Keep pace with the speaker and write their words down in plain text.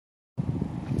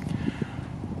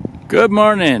Good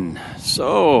morning.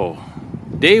 So,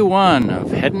 day one of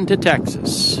heading to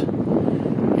Texas.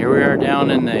 Here we are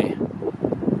down in the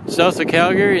south of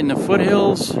Calgary in the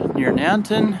foothills near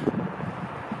Nanton.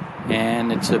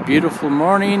 And it's a beautiful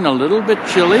morning, a little bit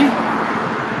chilly.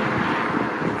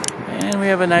 And we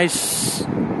have a nice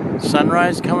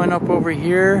sunrise coming up over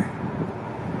here.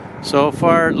 So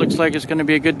far it looks like it's going to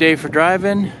be a good day for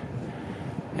driving.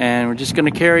 And we're just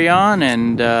going to carry on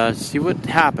and see what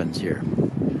happens here.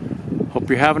 Hope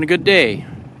you're having a good day.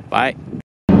 Bye.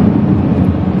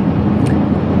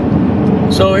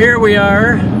 So here we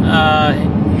are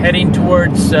heading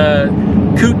towards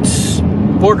Coots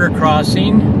border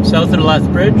crossing south of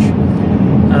Lethbridge.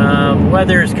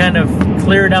 Weather is kind of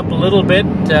cleared up a little bit,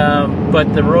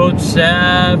 but the roads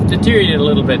have deteriorated a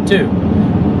little bit too.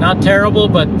 Not terrible,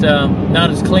 but not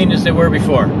as clean as they were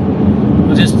before.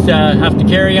 We'll just have to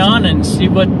carry on and see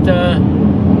what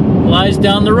lies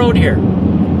down the road here.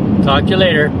 Talk to you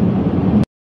later.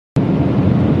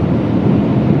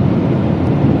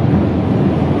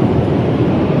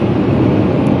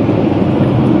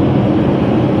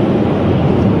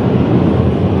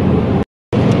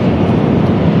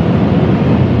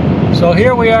 So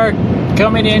here we are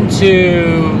coming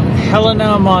into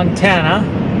Helena, Montana.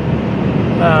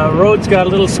 Roads got a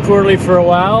little squirrely for a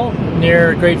while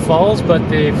near Great Falls, but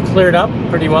they've cleared up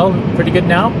pretty well, pretty good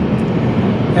now.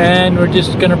 And we're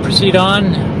just going to proceed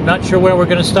on. Not sure where we're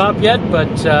going to stop yet, but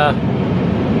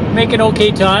make an okay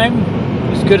time,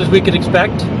 as good as we could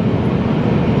expect.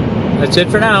 That's it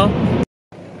for now.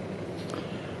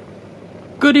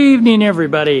 Good evening,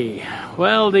 everybody.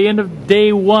 Well, the end of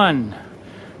day one.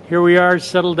 Here we are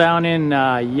settled down in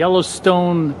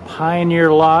Yellowstone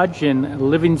Pioneer Lodge in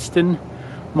Livingston,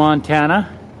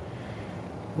 Montana.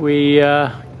 I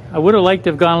would have liked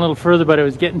to have gone a little further, but it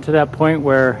was getting to that point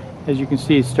where, as you can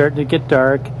see, it's starting to get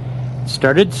dark. It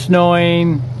started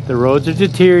snowing, the roads are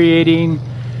deteriorating,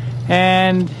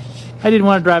 and I didn't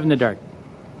want to drive in the dark.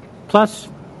 Plus,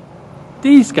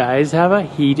 these guys have a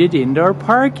heated indoor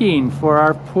parking for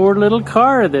our poor little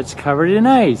car that's covered in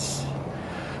ice.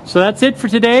 So that's it for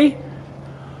today.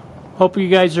 Hope you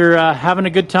guys are having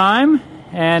a good time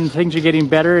and things are getting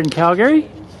better in Calgary.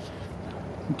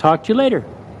 Talk to you later.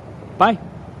 Bye.